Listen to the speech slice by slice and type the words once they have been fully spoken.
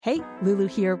Hey, Lulu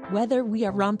here. Whether we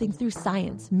are romping through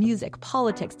science, music,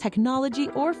 politics, technology,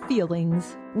 or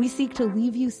feelings, we seek to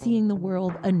leave you seeing the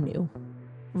world anew.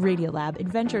 Radiolab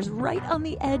adventures right on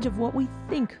the edge of what we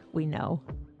think we know,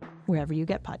 wherever you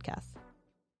get podcasts.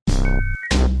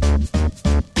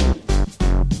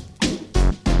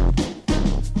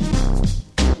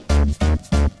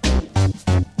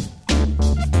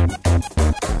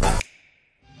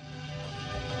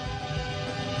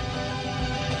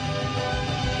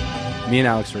 Me and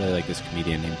Alex really like this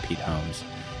comedian named Pete Holmes,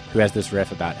 who has this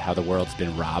riff about how the world's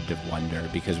been robbed of wonder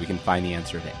because we can find the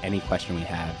answer to any question we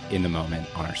have in the moment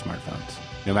on our smartphones,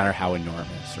 no matter how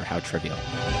enormous or how trivial.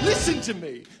 Listen to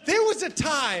me. There was a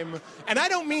time, and I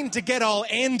don't mean to get all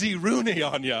Andy Rooney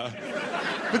on you,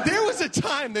 but there was a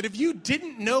time that if you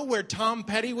didn't know where Tom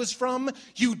Petty was from,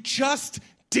 you just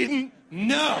didn't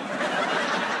know.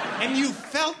 And you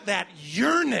felt that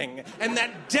yearning and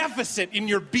that deficit in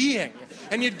your being.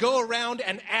 And you'd go around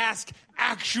and ask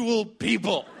actual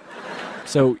people.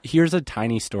 So here's a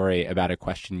tiny story about a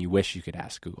question you wish you could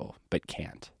ask Google, but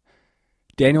can't.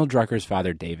 Daniel Drucker's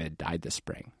father, David, died this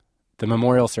spring. The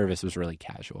memorial service was really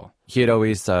casual. He had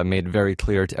always made very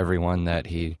clear to everyone that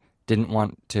he didn't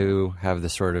want to have the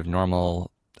sort of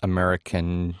normal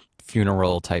American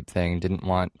funeral type thing, didn't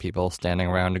want people standing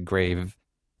around a grave.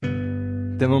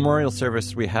 The memorial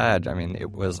service we had,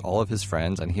 it was all of his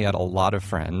friends, and he had a lot of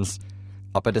friends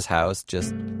up at his house,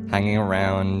 just hanging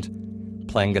around,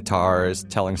 playing guitars,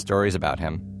 telling stories about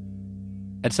him.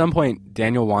 At some point,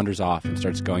 Daniel wanders off and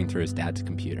starts going through his dad's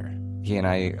computer. He and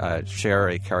I share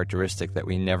a characteristic that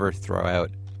we never throw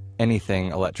out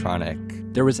anything electronic.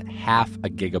 There was half a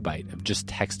gigabyte of just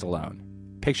text alone.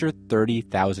 Picture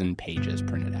 30,000 pages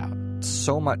printed out.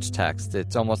 So much text,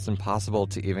 it's almost impossible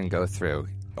to even go through.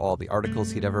 All the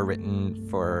articles he'd ever written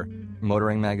for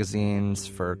motoring magazines,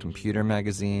 for computer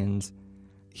magazines.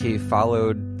 He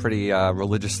followed pretty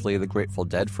religiously the Grateful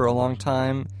Dead for a long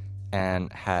time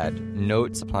and had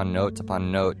notes upon notes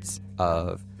upon notes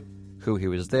of who he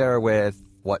was there with,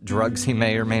 what drugs he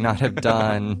may or may not have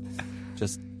done,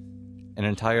 just an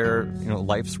entire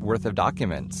life's worth of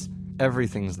documents.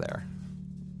 Everything's there.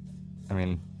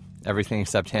 Everything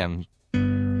except him.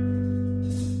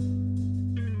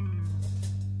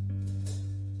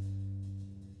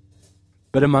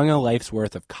 But among a life's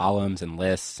worth of columns and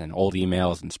lists and old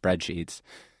emails and spreadsheets,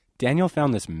 Daniel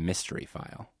found this mystery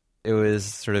file. It was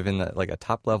sort of in a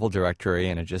top-level directory,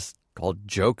 and it just called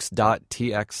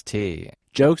Jokes.Txt.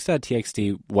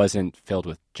 Jokes.Txt wasn't filled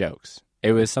with jokes.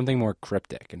 It was something more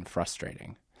cryptic and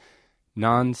frustrating.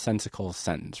 Nonsensical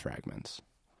sentence fragments.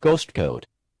 Ghost code.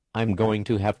 I'm going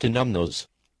to have to numb those.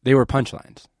 They were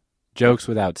punchlines. Jokes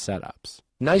without setups.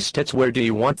 Nice tits, where do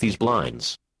you want these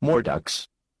blinds? More ducks.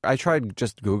 I tried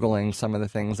just Googling some of the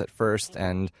things at first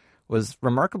and was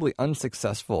remarkably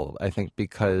unsuccessful, I think,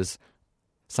 because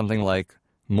something like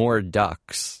more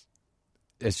ducks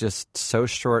is just so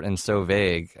short and so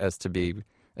vague as to be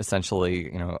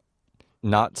essentially,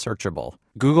 not searchable.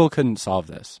 Google couldn't solve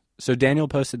this, so Daniel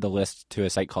posted the list to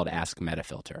a site called Ask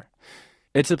Metafilter.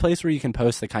 It's a place where you can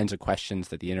post the kinds of questions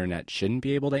that the internet shouldn't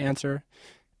be able to answer,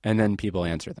 and then people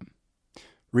answer them.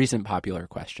 Recent popular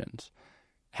questions.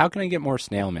 How can I get more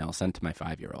snail mail sent to my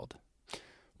 5-year-old?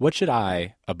 What should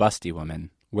I, a busty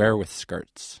woman, wear with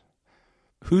skirts?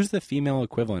 Who's the female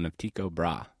equivalent of Tico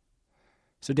Bra?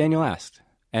 So Daniel asked,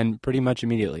 and pretty much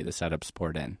immediately the setups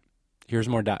poured in. Here's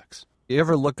more ducks. You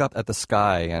ever look up at the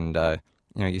sky and,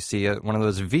 you see one of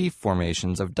those V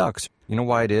formations of ducks? You know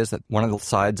why it is that one of the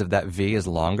sides of that V is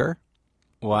longer?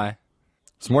 Why?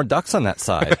 There's more ducks on that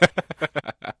side.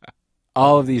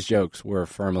 All of these jokes were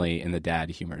firmly in the dad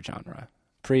humor genre.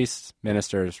 Priests,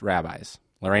 ministers, rabbis,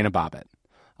 Lorena Bobbitt.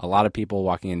 A lot of people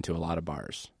walking into a lot of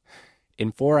bars.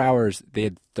 In 4 hours, they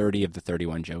had 30 of the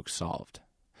 31 jokes solved.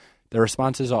 The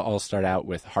responses all start out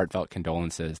with heartfelt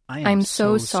condolences. I'm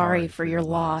so sorry for your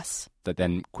loss. That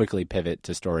then quickly pivot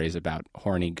to stories about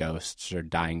horny ghosts or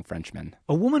dying Frenchmen.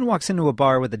 A woman walks into a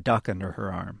bar with a duck under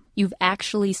her arm. You've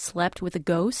actually slept with a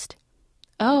ghost?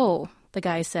 Oh, the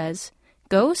guy says.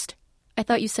 Ghost? I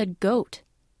thought you said goat.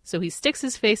 So he sticks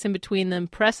his face in between them,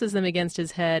 presses them against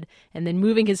his head, and then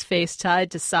moving his face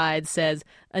side to side says,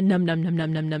 a num num num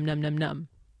num num num num num num.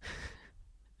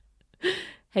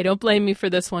 Hey, don't blame me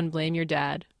for this one. Blame your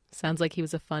dad. Sounds like he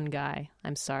was a fun guy.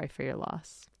 I'm sorry for your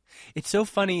loss. It's so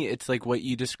funny. It's like what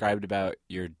you described about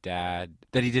your dad,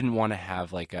 that he didn't want to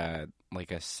have like a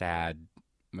sad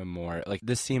memorial. Like,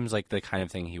 this seems like the kind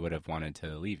of thing he would have wanted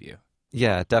to leave you.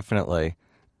 Yeah, definitely.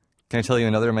 Can I tell you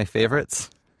another of my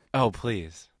favorites? Oh,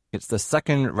 please. It's the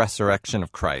second resurrection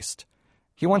of Christ.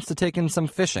 He wants to take in some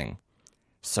fishing.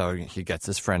 So he gets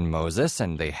his friend Moses,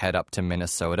 and they head up to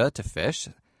Minnesota to fish.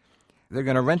 They're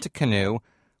going to rent a canoe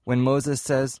when Moses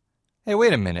says, "Hey,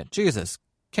 wait a minute, Jesus,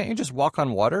 can't you just walk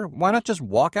on water? Why not just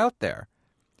walk out there?"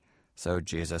 So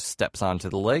Jesus steps onto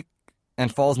the lake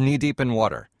and falls knee-deep in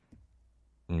water.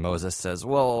 And Moses says,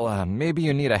 "Well, maybe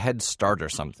you need a head start or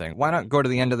something. Why not go to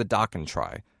the end of the dock and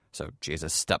try?" So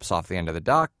Jesus steps off the end of the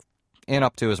dock and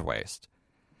up to his waist.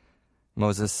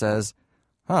 Moses says,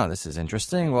 "This is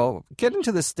interesting. Well, get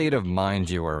into the state of mind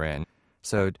you were in."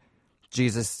 So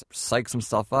Jesus psychs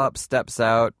himself up, steps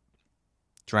out,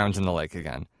 drowns in the lake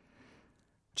again.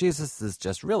 Jesus is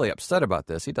just really upset about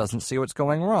this. He doesn't see what's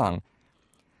going wrong.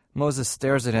 Moses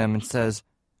stares at him and says,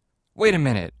 "Wait a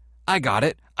minute. I got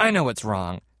it. I know what's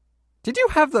wrong. Did you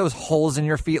have those holes in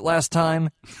your feet last time?"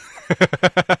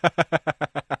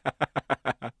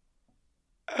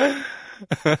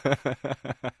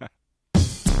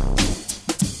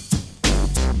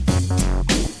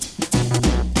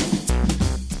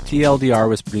 TLDR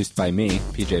was produced by me,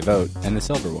 PJ Vogt, and the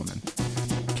Silver Woman.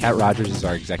 Kat Rogers is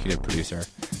our executive producer.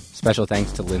 Special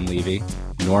thanks to Lynn Levy.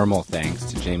 Normal thanks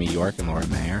to Jamie York and Laura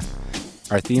Mayer.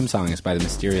 Our theme song is by the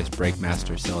mysterious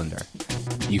Breakmaster Cylinder.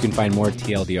 You can find more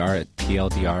TLDR at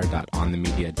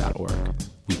tldr.onthemedia.org.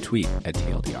 We tweet at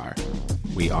TLDR.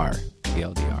 We are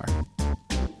TLDR.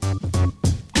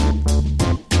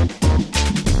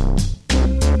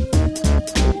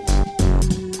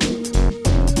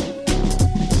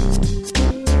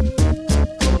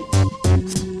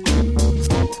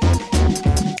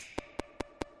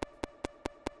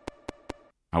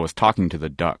 I was talking to the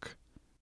duck.